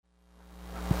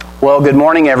Well, good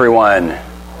morning, everyone.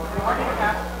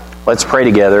 Let's pray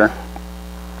together.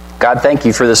 God, thank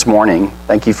you for this morning.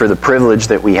 Thank you for the privilege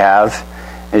that we have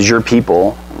as your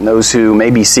people, and those who may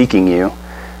be seeking you,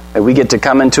 that we get to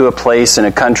come into a place in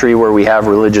a country where we have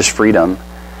religious freedom.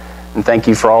 And thank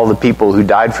you for all the people who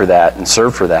died for that and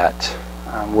served for that.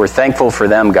 We're thankful for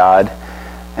them, God.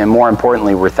 And more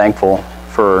importantly, we're thankful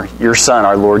for your Son,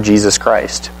 our Lord Jesus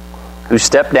Christ, who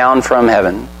stepped down from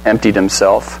heaven, emptied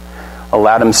himself,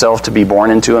 allowed himself to be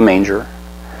born into a manger,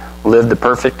 lived the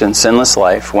perfect and sinless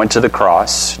life, went to the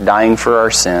cross, dying for our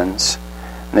sins,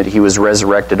 and that he was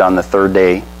resurrected on the third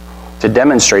day to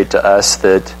demonstrate to us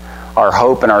that our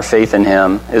hope and our faith in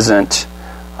him isn't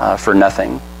for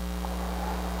nothing.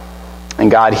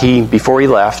 And God, before he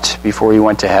left, before he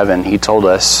went to heaven, he told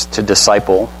us to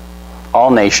disciple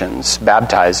all nations,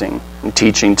 baptizing and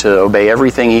teaching to obey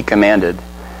everything he commanded,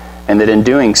 and that in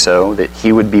doing so, that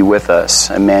he would be with us,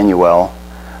 Emmanuel,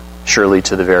 surely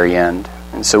to the very end.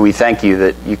 And so we thank you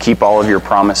that you keep all of your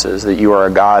promises, that you are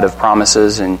a God of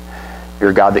promises, and you're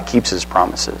a God that keeps his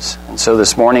promises. And so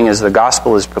this morning, as the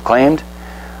gospel is proclaimed,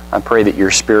 I pray that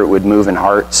your Spirit would move in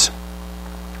hearts,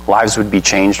 lives would be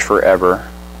changed forever,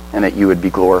 and that you would be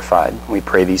glorified. We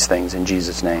pray these things in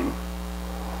Jesus' name.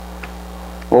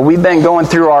 Well, we've been going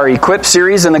through our Equip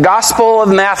series in the Gospel of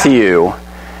Matthew.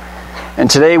 And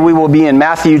today we will be in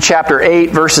Matthew chapter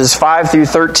 8, verses 5 through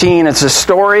 13. It's a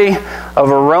story of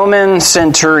a Roman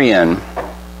centurion.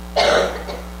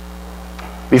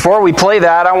 Before we play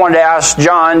that, I wanted to ask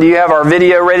John, do you have our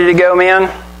video ready to go, man?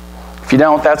 If you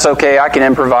don't, that's okay. I can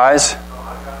improvise.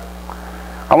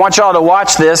 I want y'all to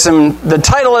watch this. And the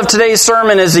title of today's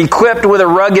sermon is Equipped with a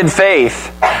Rugged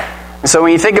Faith. And so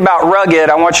when you think about rugged,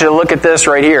 I want you to look at this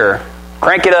right here.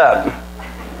 Crank it up.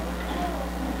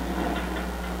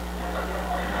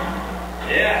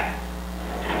 Yeah.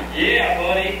 Yeah,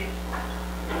 buddy.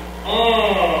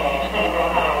 Oh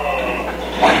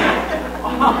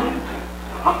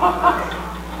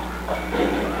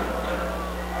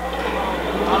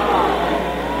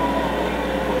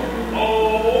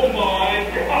my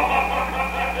God.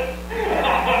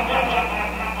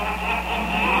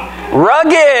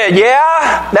 Rugged,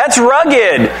 yeah? That's rugged.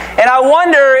 And I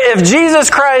wonder if Jesus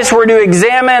Christ were to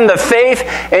examine the faith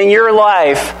in your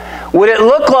life, would it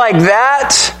look like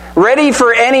that? Ready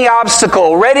for any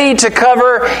obstacle, ready to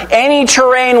cover any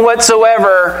terrain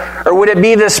whatsoever? Or would it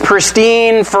be this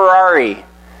pristine Ferrari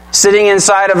sitting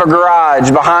inside of a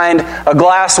garage behind a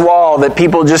glass wall that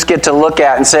people just get to look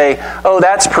at and say, oh,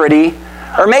 that's pretty?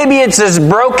 Or maybe it's this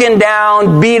broken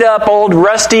down, beat up old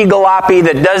rusty jalopy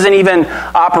that doesn't even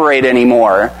operate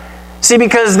anymore. See,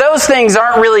 because those things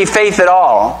aren't really faith at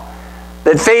all.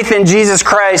 That faith in Jesus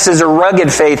Christ is a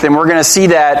rugged faith, and we're going to see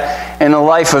that in the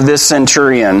life of this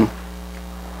centurion.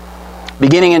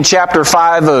 Beginning in chapter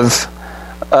 5 of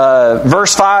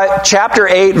verse 5, chapter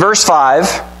 8, verse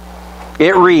 5,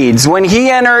 it reads, "When he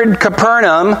entered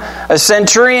Capernaum, a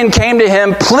centurion came to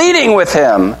him, pleading with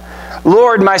him,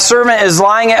 'Lord, my servant is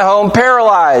lying at home,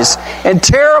 paralyzed, in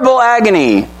terrible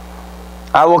agony.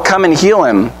 I will come and heal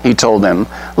him,' he told him.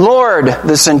 'Lord,'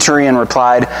 the centurion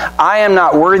replied, 'I am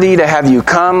not worthy to have you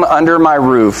come under my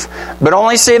roof, but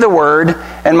only say the word,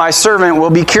 and my servant will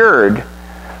be cured.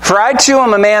 For I too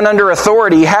am a man under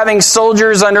authority, having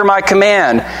soldiers under my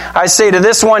command. I say to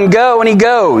this one, go, and he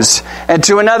goes, and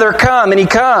to another, come, and he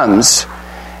comes,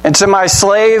 and to my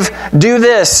slave, do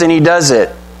this, and he does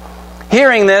it.'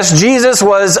 Hearing this, Jesus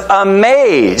was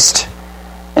amazed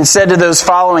and said to those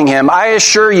following him, 'I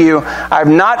assure you, I have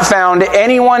not found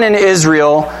anyone in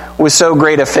Israel with so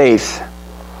great a faith.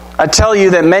 I tell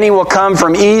you that many will come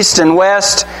from east and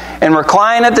west and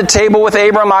recline at the table with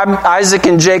Abraham, Isaac,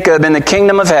 and Jacob in the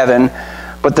kingdom of heaven,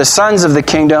 but the sons of the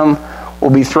kingdom will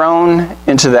be thrown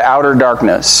into the outer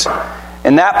darkness.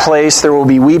 In that place there will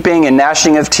be weeping and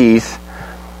gnashing of teeth.'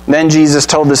 Then Jesus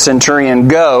told the centurion,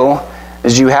 'Go,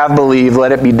 as you have believed,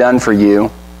 let it be done for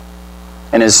you.'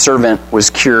 And his servant was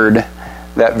cured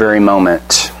that very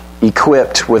moment,"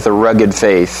 equipped with a rugged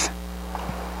faith.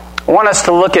 I want us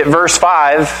to look at verse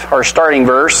 5, our starting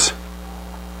verse.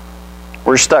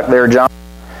 We're stuck there, John.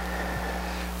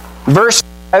 Verse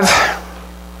 5.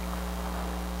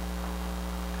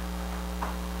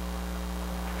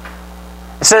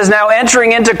 It says, "Now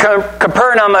entering into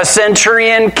Capernaum, a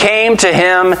centurion came to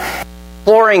him,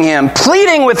 imploring him,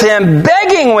 pleading with him,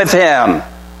 begging with him."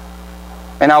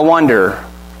 And I wonder,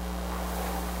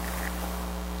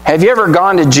 have you ever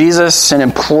gone to Jesus and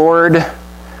implored,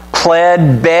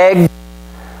 pled, begged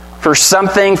for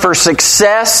something, for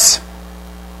success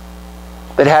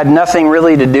that had nothing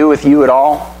really to do with you at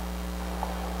all?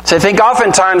 So I think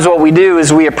oftentimes what we do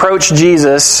is we approach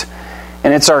Jesus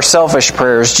And it's our selfish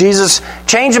prayers. Jesus,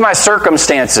 change my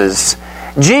circumstances.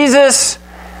 Jesus,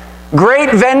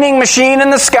 great vending machine in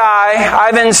the sky.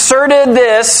 I've inserted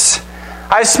this.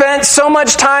 I've spent so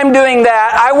much time doing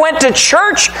that. I went to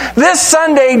church this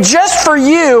Sunday just for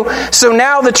you. So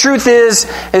now the truth is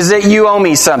that you owe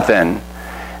me something.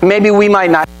 Maybe we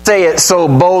might not say it so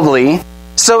boldly,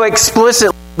 so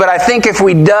explicitly, but I think if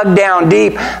we dug down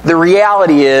deep, the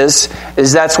reality is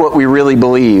that's what we really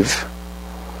believe.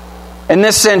 And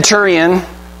this centurion,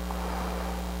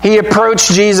 he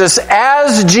approached Jesus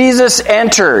as Jesus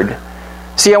entered.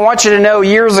 See, I want you to know,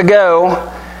 years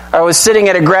ago, I was sitting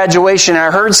at a graduation and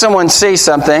I heard someone say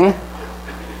something.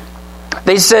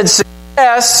 They said,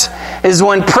 success is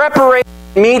when preparation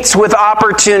meets with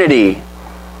opportunity.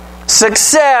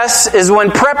 Success is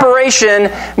when preparation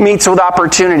meets with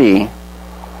opportunity.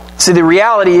 See, the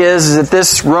reality is that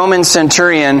this Roman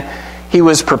centurion, he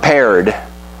was prepared.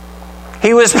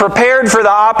 He was prepared for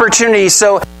the opportunity.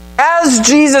 So as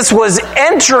Jesus was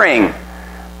entering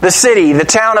the city, the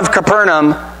town of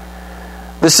Capernaum,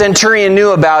 the centurion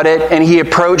knew about it and he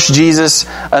approached Jesus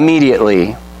immediately.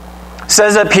 It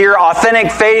says up here,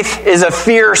 authentic faith is a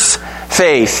fierce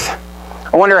faith.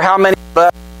 I wonder how many of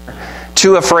us are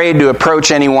too afraid to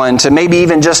approach anyone, to maybe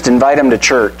even just invite them to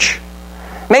church.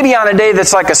 Maybe on a day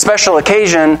that's like a special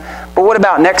occasion, but what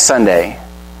about next Sunday?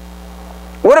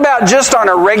 What about just on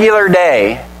a regular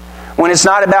day when it's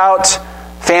not about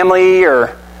family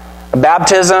or a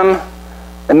baptism?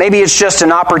 And maybe it's just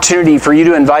an opportunity for you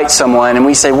to invite someone and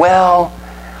we say, well,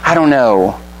 I don't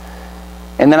know.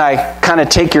 And then I kind of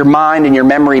take your mind and your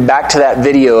memory back to that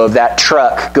video of that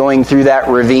truck going through that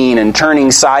ravine and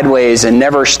turning sideways and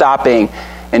never stopping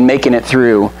and making it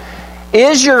through.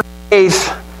 Is your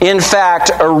faith, in fact,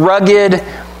 a rugged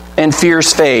and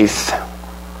fierce faith?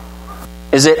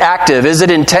 Is it active? Is it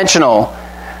intentional?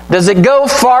 Does it go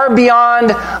far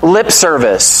beyond lip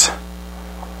service?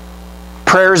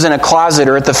 Prayers in a closet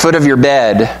or at the foot of your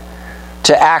bed,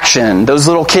 to action. Those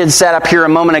little kids sat up here a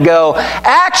moment ago.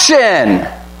 Action!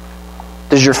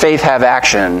 Does your faith have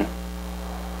action?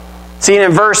 See,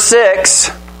 in verse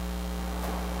 6,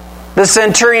 the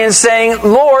centurion saying,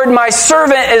 Lord, my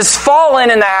servant is fallen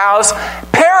in the house,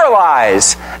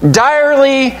 paralyzed,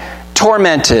 direly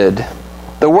tormented.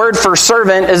 The word for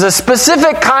servant is a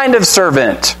specific kind of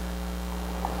servant.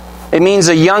 It means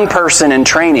a young person in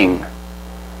training.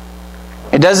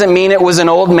 It doesn't mean it was an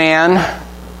old man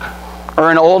or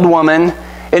an old woman.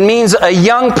 It means a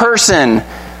young person.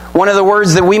 One of the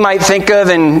words that we might think of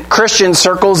in Christian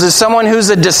circles is someone who's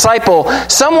a disciple,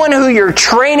 someone who you're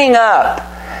training up,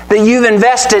 that you've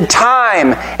invested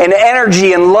time and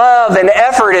energy and love and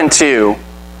effort into.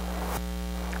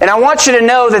 And I want you to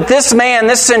know that this man,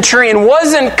 this centurion,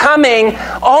 wasn't coming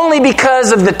only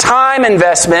because of the time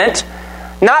investment,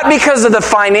 not because of the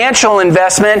financial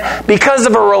investment, because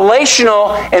of a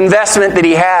relational investment that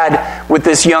he had with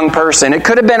this young person. It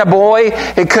could have been a boy,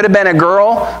 it could have been a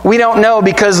girl. We don't know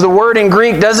because the word in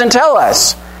Greek doesn't tell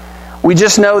us. We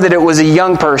just know that it was a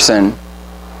young person.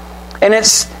 And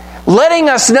it's letting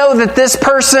us know that this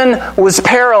person was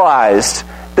paralyzed,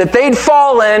 that they'd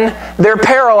fallen, they're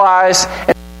paralyzed,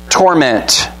 and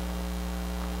torment.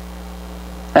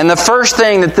 And the first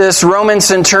thing that this Roman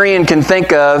centurion can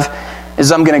think of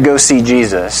is, I'm going to go see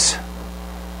Jesus.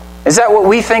 Is that what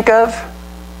we think of?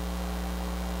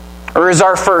 Or is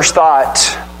our first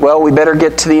thought, well, we better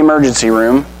get to the emergency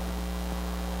room.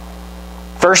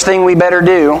 First thing we better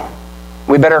do,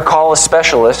 we better call a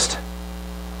specialist.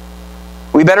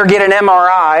 We better get an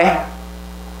MRI.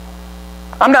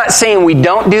 I'm not saying we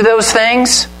don't do those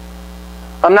things.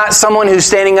 I'm not someone who's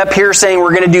standing up here saying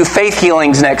we're going to do faith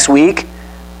healings next week.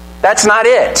 That's not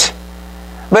it.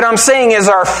 But I'm saying is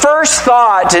our first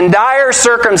thought in dire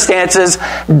circumstances,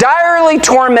 direly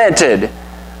tormented.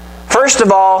 First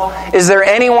of all, is there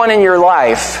anyone in your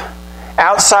life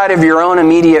outside of your own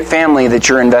immediate family that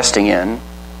you're investing in?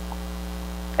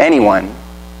 Anyone?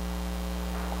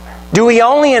 Do we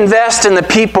only invest in the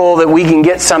people that we can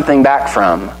get something back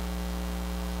from?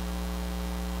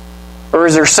 Or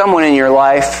is there someone in your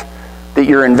life that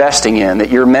you're investing in, that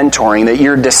you're mentoring, that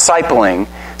you're discipling?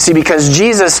 See, because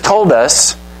Jesus told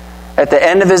us at the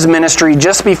end of His ministry,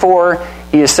 just before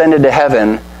He ascended to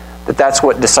heaven, that that's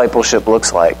what discipleship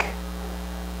looks like.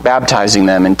 Baptizing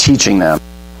them and teaching them.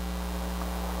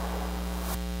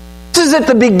 This is at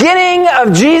the beginning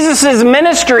of Jesus'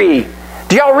 ministry.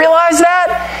 Do y'all realize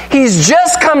that? He's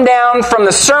just come down from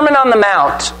the Sermon on the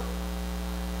Mount.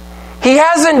 He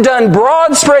hasn't done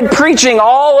broad spread preaching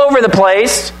all over the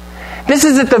place. This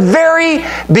is at the very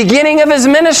beginning of His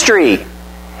ministry.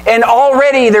 And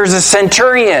already there's a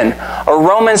centurion, a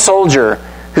Roman soldier,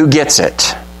 who gets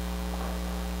it.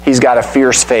 He's got a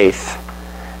fierce faith.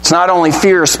 It's not only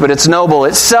fierce, but it's noble.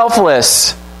 It's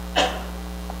selfless.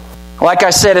 Like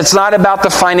I said, it's not about the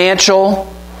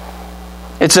financial.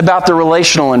 It's about the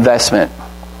relational investment.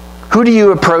 Who do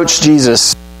you approach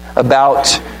Jesus about?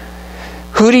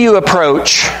 Who do you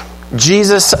approach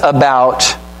Jesus about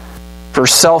for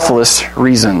selfless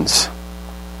reasons?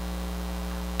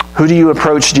 Who do you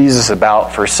approach Jesus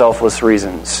about for selfless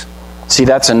reasons? See,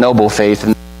 that's a noble faith,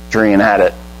 and the centurion had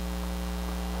it.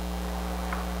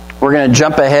 We're going to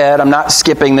jump ahead. I'm not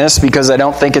skipping this because I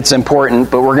don't think it's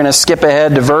important, but we're going to skip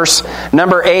ahead to verse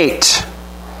number 8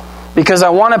 because I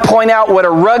want to point out what a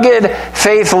rugged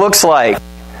faith looks like.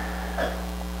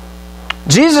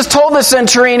 Jesus told the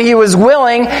centurion he was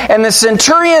willing, and the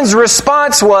centurion's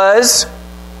response was,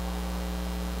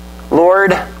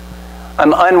 "Lord,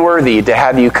 I'm unworthy to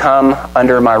have you come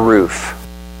under my roof,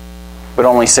 but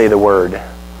only say the word."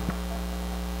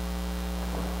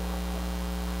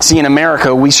 See, in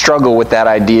America, we struggle with that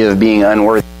idea of being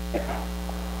unworthy.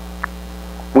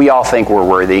 We all think we're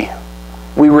worthy.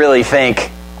 We really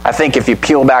think, I think if you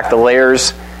peel back the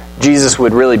layers, Jesus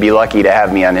would really be lucky to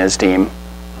have me on his team.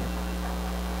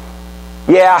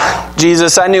 Yeah,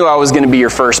 Jesus, I knew I was going to be your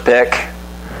first pick.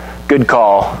 Good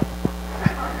call.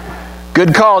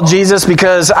 Good call, Jesus,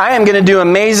 because I am going to do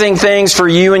amazing things for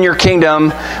you and your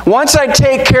kingdom. Once I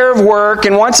take care of work,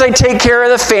 and once I take care of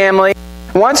the family,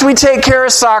 once we take care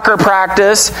of soccer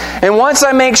practice, and once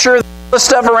I make sure the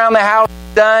stuff around the house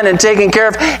is done and taken care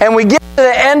of, and we get to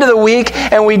the end of the week,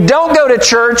 and we don't go to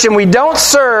church, and we don't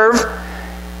serve,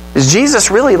 is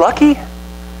Jesus really lucky?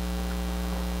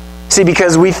 See,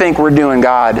 because we think we're doing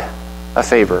God a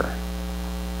favor.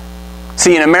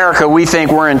 See, in America, we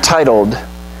think we're entitled.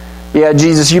 Yeah,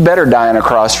 Jesus, you better die on a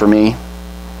cross for me.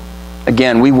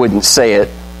 Again, we wouldn't say it.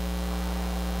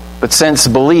 But since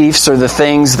beliefs are the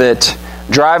things that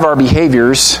drive our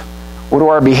behaviors, what do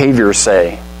our behaviors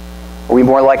say? Are we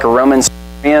more like a Roman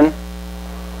centurion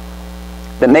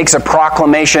that makes a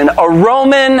proclamation? A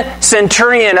Roman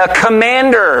centurion, a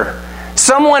commander,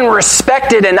 someone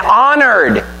respected and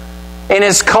honored in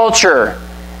his culture.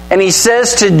 And he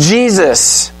says to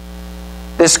Jesus,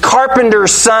 this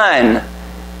carpenter's son,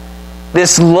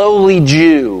 this lowly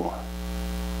Jew,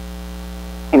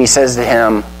 and he says to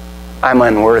him, I'm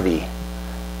unworthy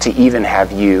to even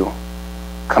have you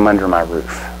come under my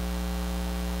roof.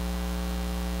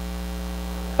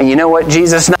 And you know what,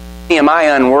 Jesus? Not only am I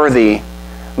unworthy,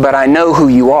 but I know who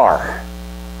you are.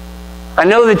 I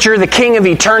know that you're the King of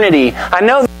eternity. I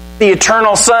know the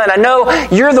eternal Son. I know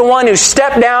you're the one who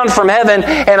stepped down from heaven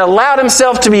and allowed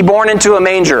himself to be born into a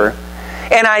manger.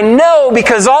 And I know,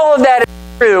 because all of that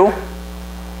is true,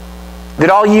 that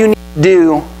all you need to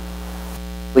do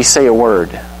is say a word.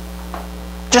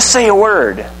 Just say a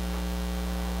word.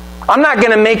 I'm not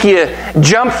going to make you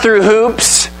jump through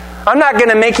hoops. I'm not going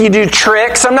to make you do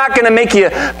tricks. I'm not going to make you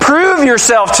prove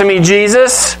yourself to me,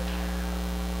 Jesus.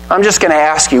 I'm just going to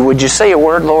ask you, would you say a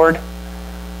word, Lord?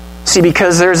 See,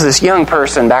 because there's this young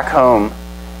person back home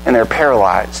and they're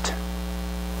paralyzed.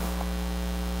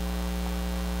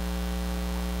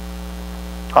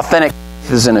 Authentic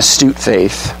faith is an astute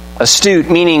faith. Astute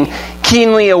meaning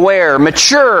keenly aware,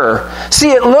 mature.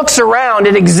 See, it looks around,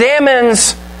 it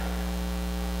examines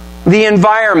the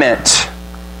environment.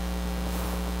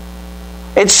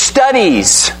 It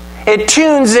studies. It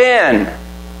tunes in.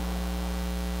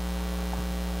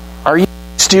 Are you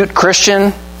an astute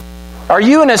Christian? Are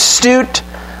you an astute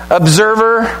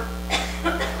observer?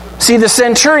 See, the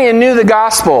centurion knew the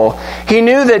gospel. He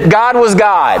knew that God was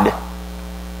God.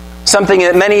 Something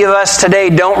that many of us today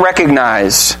don't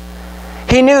recognize.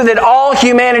 He knew that all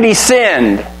humanity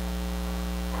sinned,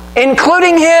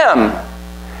 including him.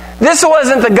 This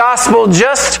wasn't the gospel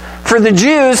just for the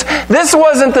Jews. This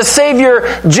wasn't the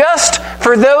Savior just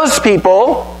for those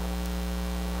people.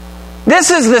 This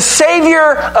is the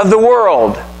Savior of the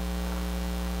world.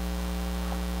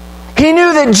 He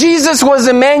knew that Jesus was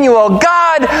Emmanuel,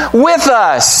 God with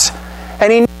us.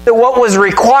 And he knew that what was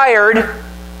required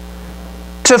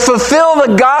to fulfill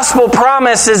the gospel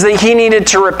promise is that he needed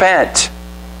to repent.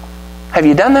 Have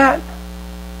you done that?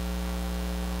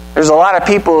 There's a lot of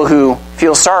people who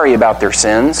feel sorry about their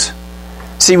sins.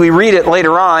 See, we read it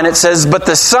later on. It says, but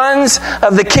the sons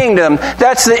of the kingdom,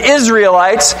 that's the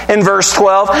Israelites in verse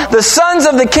 12, the sons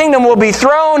of the kingdom will be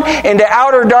thrown into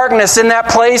outer darkness. In that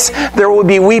place, there will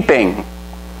be weeping.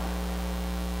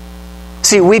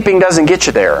 See, weeping doesn't get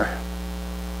you there.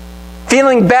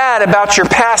 Feeling bad about your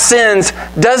past sins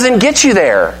doesn't get you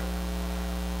there.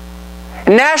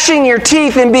 Gnashing your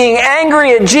teeth and being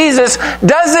angry at Jesus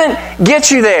doesn't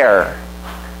get you there.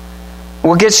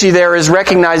 What gets you there is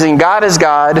recognizing God is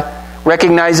God,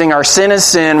 recognizing our sin is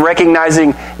sin,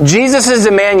 recognizing Jesus is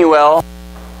Emmanuel,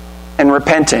 and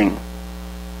repenting.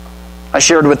 I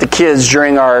shared with the kids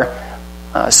during our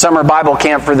summer Bible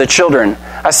camp for the children.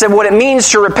 I said what it means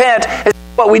to repent is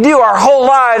what we do our whole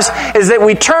lives is that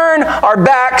we turn our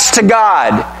backs to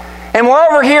God. And we're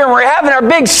over here and we're having our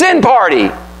big sin party.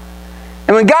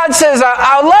 And when God says,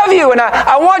 I love you and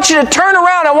I want you to turn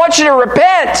around, I want you to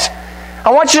repent,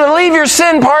 I want you to leave your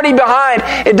sin party behind,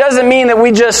 it doesn't mean that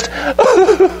we just,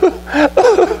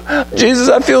 Jesus,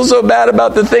 I feel so bad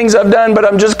about the things I've done, but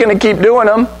I'm just going to keep doing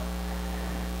them.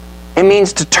 It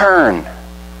means to turn.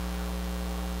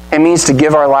 It means to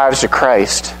give our lives to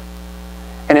Christ.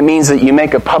 And it means that you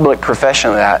make a public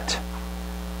profession of that.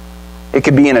 It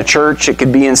could be in a church. It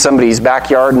could be in somebody's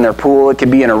backyard in their pool. It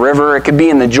could be in a river. It could be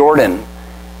in the Jordan.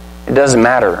 It doesn't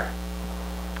matter.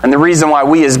 And the reason why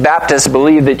we as Baptists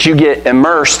believe that you get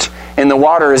immersed in the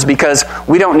water is because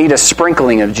we don't need a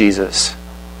sprinkling of Jesus.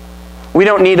 We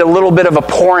don't need a little bit of a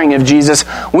pouring of Jesus.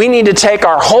 We need to take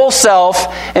our whole self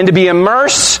and to be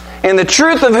immersed in the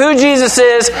truth of who Jesus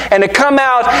is and to come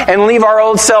out and leave our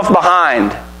old self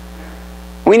behind.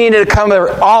 We need to come,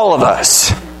 all of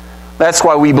us. That's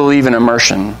why we believe in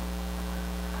immersion.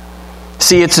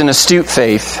 See, it's an astute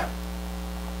faith.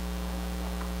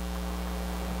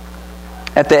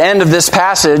 At the end of this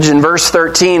passage, in verse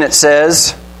 13,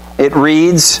 it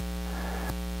reads,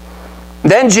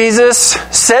 Then Jesus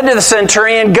said to the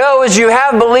centurion, Go as you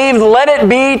have believed, let it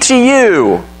be to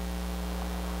you.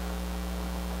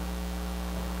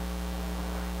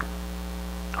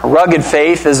 A rugged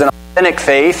faith is an authentic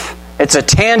faith. It's a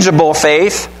tangible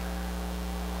faith.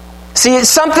 See, it's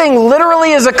something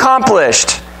literally is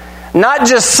accomplished. Not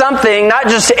just something, not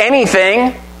just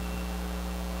anything.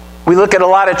 We look at a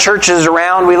lot of churches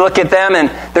around, we look at them and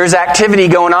there's activity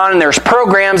going on and there's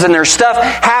programs and there's stuff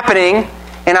happening.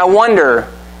 And I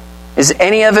wonder, is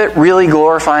any of it really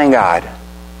glorifying God?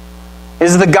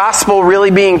 Is the gospel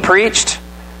really being preached?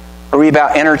 Are we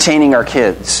about entertaining our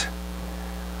kids?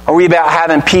 Are we about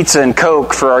having pizza and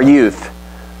Coke for our youth?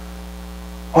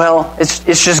 Well,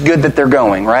 it's just good that they're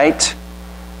going, right?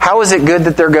 How is it good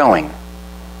that they're going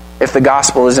if the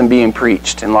gospel isn't being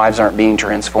preached and lives aren't being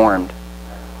transformed?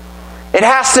 It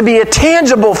has to be a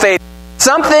tangible faith.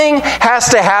 Something has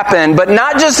to happen, but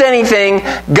not just anything,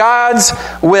 God's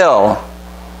will.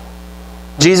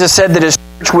 Jesus said that His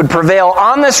church would prevail.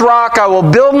 On this rock I will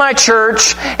build my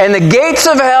church, and the gates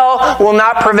of hell will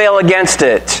not prevail against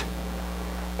it.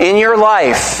 In your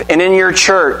life and in your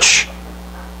church,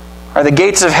 are the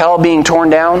gates of hell being torn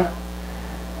down?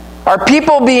 Are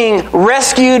people being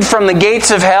rescued from the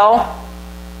gates of hell?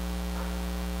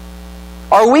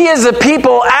 Are we as a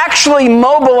people actually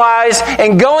mobilized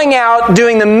and going out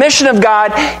doing the mission of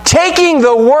God, taking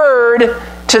the Word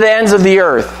to the ends of the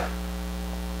earth?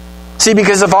 See,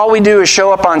 because if all we do is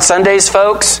show up on Sundays,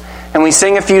 folks, and we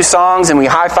sing a few songs and we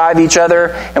high-five each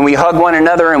other and we hug one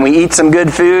another and we eat some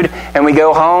good food and we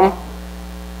go home,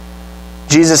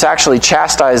 Jesus actually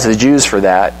chastised the Jews for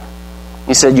that.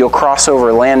 He said, you'll cross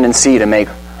over land and sea to make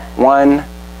one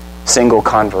single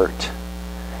convert.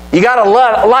 You got a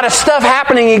lot of stuff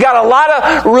happening. You got a lot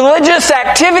of religious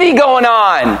activity going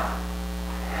on.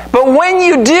 But when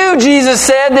you do, Jesus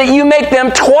said that you make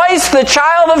them twice the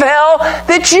child of hell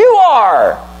that you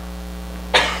are.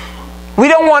 We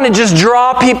don't want to just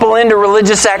draw people into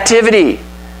religious activity.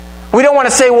 We don't want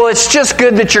to say, well, it's just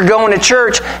good that you're going to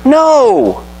church.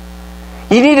 No.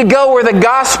 You need to go where the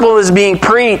gospel is being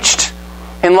preached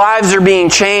and lives are being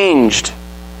changed.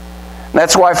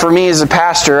 That's why for me as a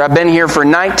pastor, I've been here for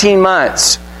 19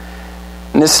 months.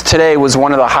 And this today was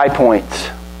one of the high points.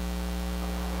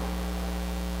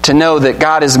 To know that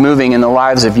God is moving in the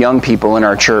lives of young people in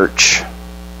our church.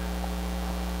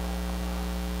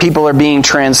 People are being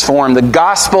transformed. The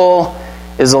gospel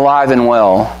is alive and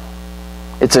well.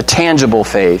 It's a tangible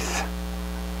faith.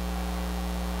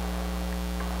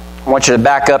 I want you to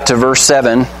back up to verse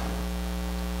 7.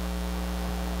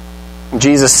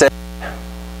 Jesus said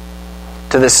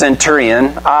to the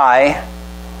centurion, I,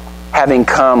 having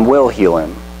come, will heal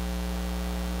him.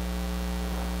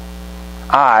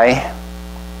 I,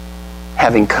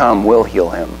 having come, will heal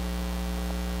him.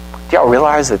 Do y'all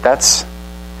realize that that's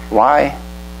why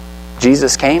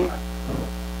Jesus came?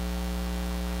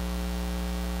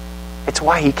 It's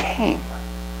why He came.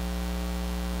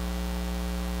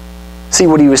 See,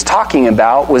 what He was talking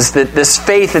about was that this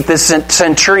faith that this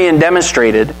centurion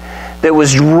demonstrated, that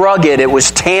was rugged, it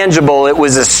was tangible, it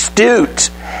was astute,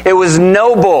 it was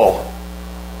noble.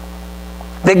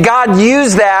 that God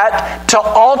used that to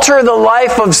alter the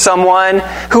life of someone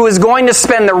who is going to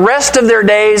spend the rest of their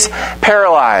days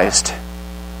paralyzed.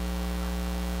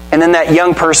 And then that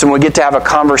young person would get to have a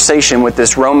conversation with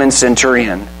this Roman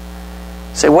centurion.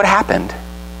 Say, what happened?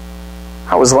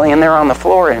 I was laying there on the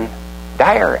floor in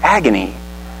dire agony.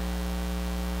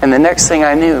 And the next thing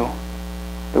I knew,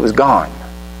 it was gone.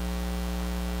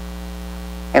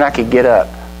 And I could get up.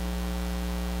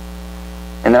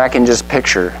 And then I can just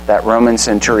picture that Roman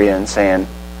centurion saying,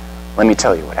 let me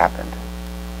tell you what happened.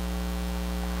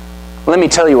 Let me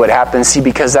tell you what happened. See,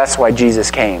 because that's why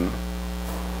Jesus came.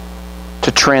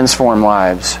 To transform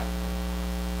lives.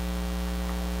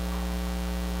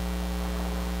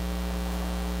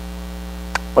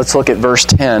 Let's look at verse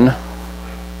 10.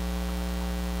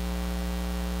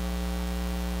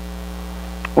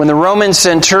 When the Roman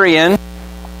centurion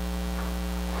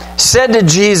said to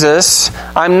Jesus,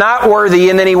 I'm not worthy,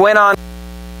 and then he went on,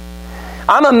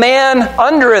 I'm a man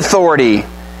under authority,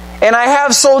 and I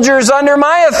have soldiers under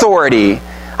my authority.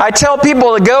 I tell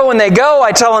people to go and they go.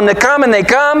 I tell them to come and they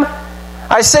come.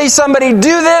 I say somebody do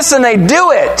this and they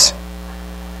do it.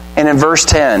 And in verse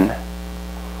 10, it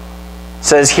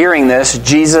says, hearing this,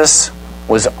 Jesus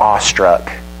was awestruck.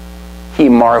 He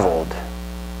marveled.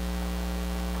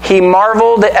 He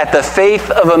marveled at the faith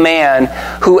of a man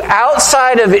who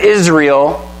outside of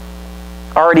Israel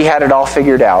already had it all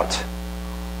figured out.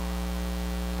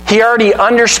 He already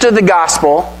understood the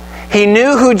gospel. He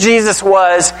knew who Jesus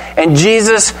was, and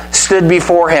Jesus stood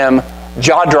before him,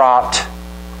 jaw dropped,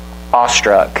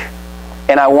 awestruck.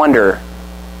 And I wonder,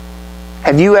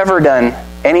 have you ever done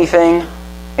anything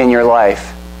in your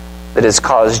life that has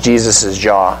caused Jesus'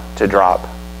 jaw to drop?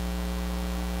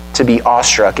 To be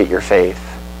awestruck at your faith?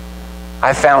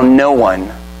 I found no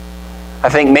one. I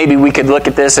think maybe we could look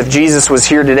at this if Jesus was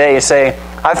here today and say,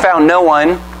 I found no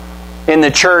one in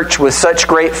the church with such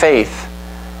great faith.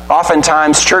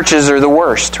 Oftentimes churches are the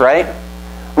worst, right?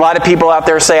 A lot of people out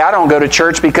there say, I don't go to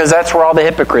church because that's where all the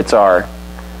hypocrites are.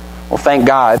 Well, thank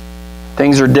God.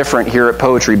 Things are different here at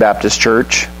Poetry Baptist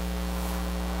Church.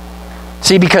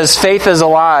 See, because faith is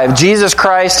alive. Jesus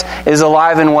Christ is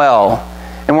alive and well.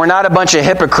 And we're not a bunch of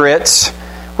hypocrites.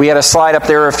 We had a slide up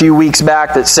there a few weeks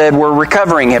back that said we're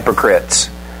recovering hypocrites.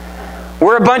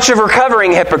 We're a bunch of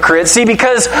recovering hypocrites. See,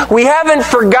 because we haven't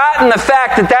forgotten the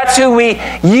fact that that's who we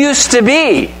used to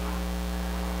be.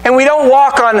 And we don't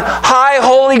walk on high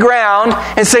holy ground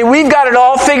and say, we've got it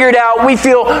all figured out. We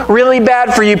feel really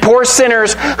bad for you poor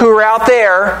sinners who are out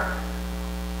there.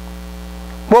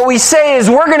 What we say is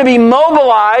we're going to be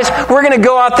mobilized. We're going to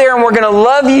go out there and we're going to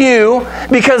love you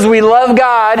because we love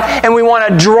God and we want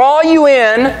to draw you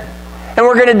in. And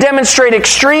we're going to demonstrate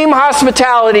extreme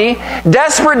hospitality,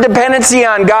 desperate dependency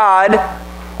on God.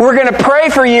 We're going to pray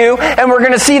for you and we're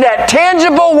going to see that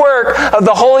tangible work of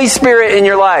the Holy Spirit in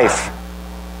your life.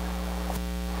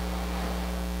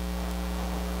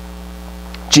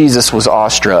 Jesus was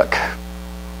awestruck.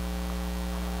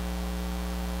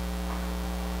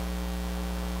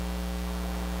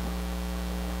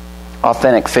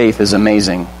 Authentic faith is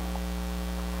amazing.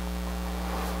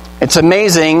 It's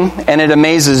amazing, and it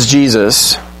amazes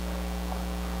Jesus.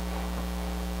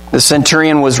 The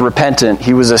centurion was repentant.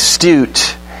 He was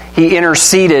astute. He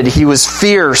interceded. He was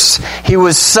fierce. He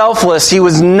was selfless. He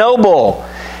was noble.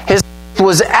 His faith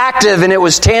was active, and it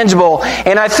was tangible.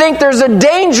 And I think there's a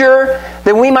danger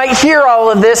that we might hear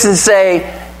all of this and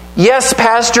say, yes,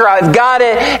 Pastor, I've got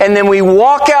it. And then we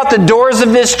walk out the doors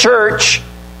of this church,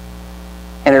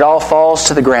 and it all falls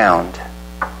to the ground.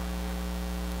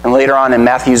 And later on in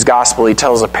Matthew's Gospel, he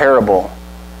tells a parable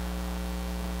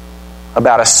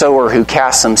about a sower who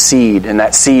casts some seed, and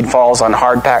that seed falls on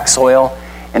hard-packed soil,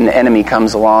 and the enemy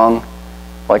comes along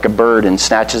like a bird and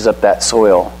snatches up that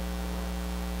soil.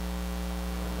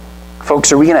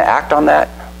 Folks, are we going to act on that?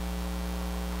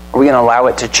 Are we going to allow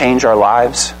it to change our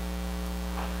lives?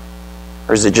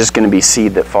 Or is it just going to be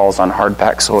seed that falls on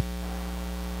hard-packed soil?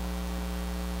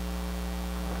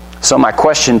 So my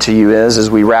question to you is,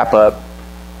 as we wrap up,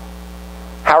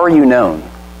 how are you known?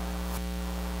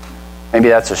 Maybe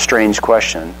that's a strange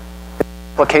question. It's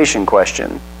an application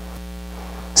question.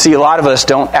 See, a lot of us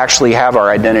don't actually have our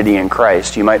identity in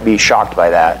Christ. You might be shocked by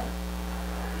that.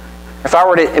 If I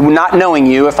were to, not knowing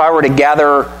you, if I were to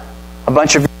gather a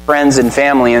bunch of friends and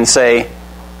family and say,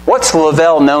 what's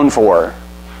Lavelle known for?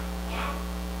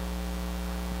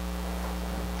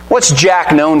 What's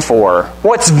Jack known for?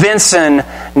 What's Vincent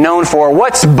known for?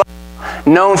 What's Bob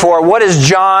known for? What is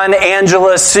John,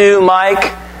 Angela, Sue, Mike?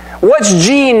 What's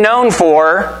Gene known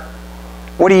for?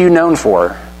 What are you known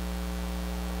for?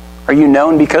 Are you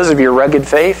known because of your rugged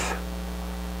faith?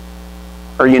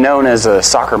 Or are you known as a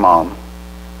soccer mom?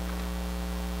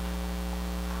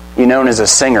 Are you known as a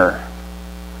singer?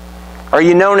 Are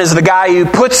you known as the guy who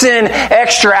puts in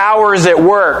extra hours at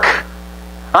work?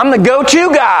 I'm the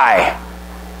go-to guy.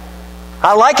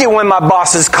 I like it when my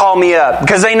bosses call me up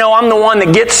because they know I'm the one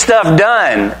that gets stuff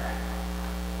done.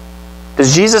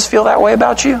 Does Jesus feel that way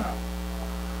about you?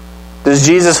 Does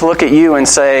Jesus look at you and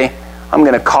say, I'm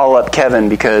going to call up Kevin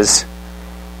because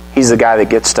he's the guy that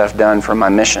gets stuff done for my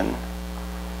mission?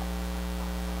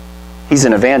 He's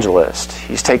an evangelist.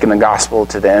 He's taken the gospel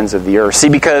to the ends of the earth. See,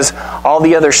 because all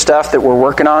the other stuff that we're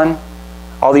working on,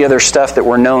 all the other stuff that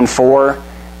we're known for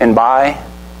and by,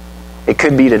 it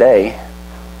could be today.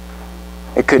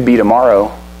 It could be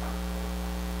tomorrow.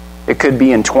 It could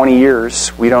be in 20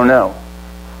 years. We don't know.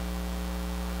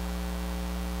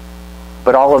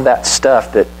 But all of that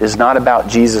stuff that is not about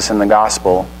Jesus and the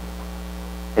gospel,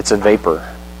 it's a vapor,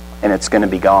 and it's going to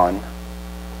be gone.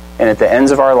 And at the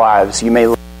ends of our lives, you may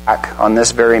look back on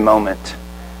this very moment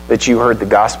that you heard the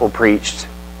gospel preached.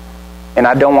 And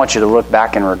I don't want you to look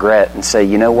back and regret and say,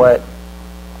 you know what?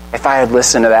 If I had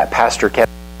listened to that Pastor Kelley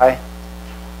guy,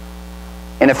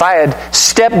 and if I had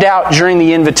stepped out during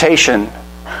the invitation,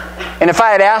 and if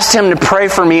I had asked him to pray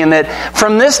for me, and that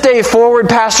from this day forward,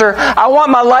 Pastor, I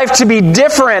want my life to be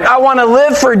different. I want to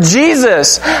live for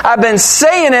Jesus. I've been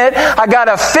saying it. I got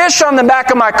a fish on the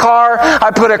back of my car. I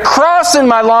put a cross in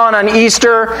my lawn on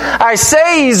Easter. I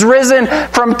say He's risen.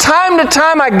 From time to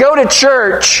time, I go to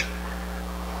church.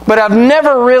 But I've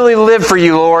never really lived for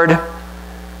You, Lord.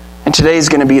 And today's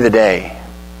going to be the day.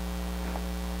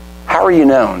 How are you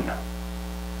known?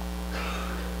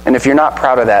 And if you're not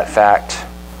proud of that fact,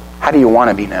 how do you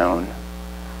want to be known?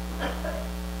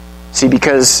 See,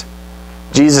 because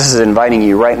Jesus is inviting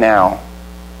you right now,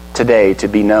 today, to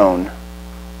be known,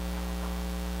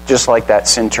 just like that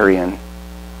centurion,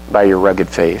 by your rugged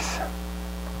faith.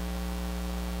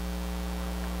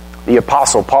 The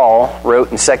Apostle Paul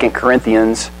wrote in 2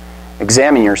 Corinthians,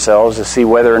 examine yourselves to see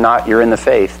whether or not you're in the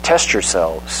faith. Test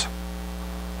yourselves.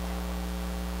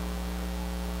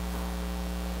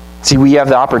 See, we have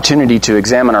the opportunity to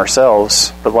examine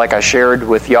ourselves, but like I shared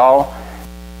with y'all,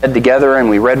 we read together and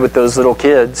we read with those little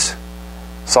kids,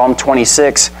 Psalm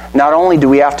 26, not only do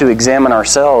we have to examine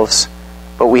ourselves,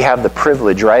 but we have the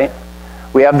privilege, right?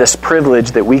 We have this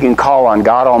privilege that we can call on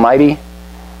God Almighty,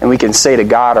 and we can say to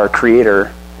God, our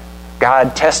Creator,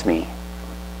 God, test me.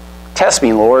 Test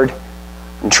me, Lord,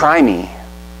 and try me.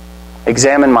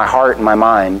 Examine my heart and my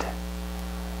mind.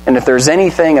 And if there's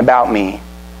anything about me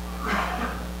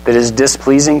that is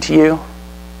displeasing to You,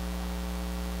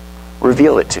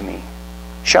 reveal it to me.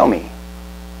 Show me.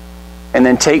 And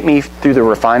then take me through the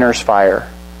refiner's fire.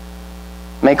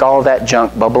 Make all of that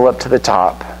junk bubble up to the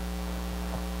top.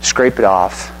 Scrape it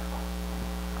off.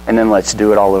 And then let's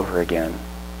do it all over again.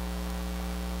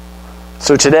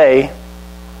 So today,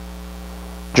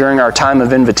 during our time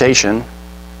of invitation,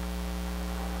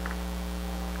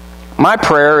 my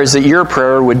prayer is that your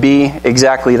prayer would be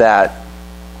exactly that.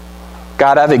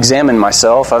 God, I've examined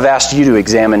myself. I've asked You to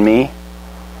examine me.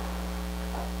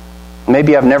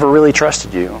 Maybe I've never really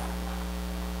trusted You.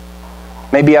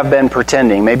 Maybe I've been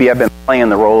pretending. Maybe I've been playing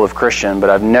the role of Christian,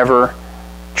 but I've never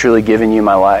truly given You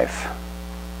my life.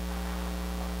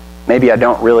 Maybe I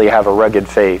don't really have a rugged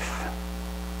faith.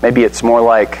 Maybe it's more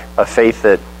like a faith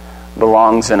that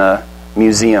belongs in a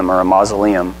museum or a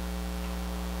mausoleum.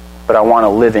 But I want a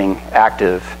living,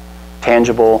 active,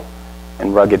 tangible,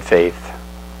 and rugged faith.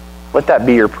 Let that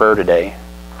be your prayer today.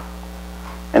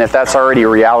 And if that's already a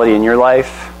reality in your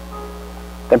life,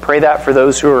 then pray that for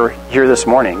those who are here this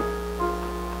morning.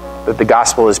 That the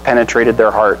gospel has penetrated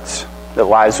their hearts, that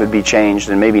lives would be changed,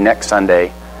 and maybe next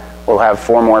Sunday we'll have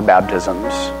 4 more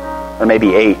baptisms, or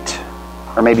maybe 8,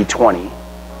 or maybe 20.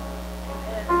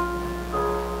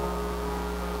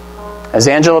 As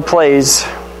Angela plays,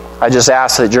 I just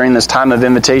ask that during this time of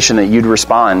invitation that you'd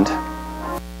respond.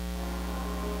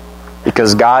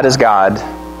 Because God is God,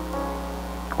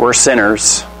 we're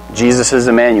sinners, Jesus is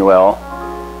Emmanuel,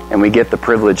 and we get the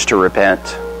privilege to repent.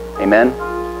 Amen?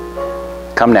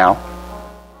 Come now.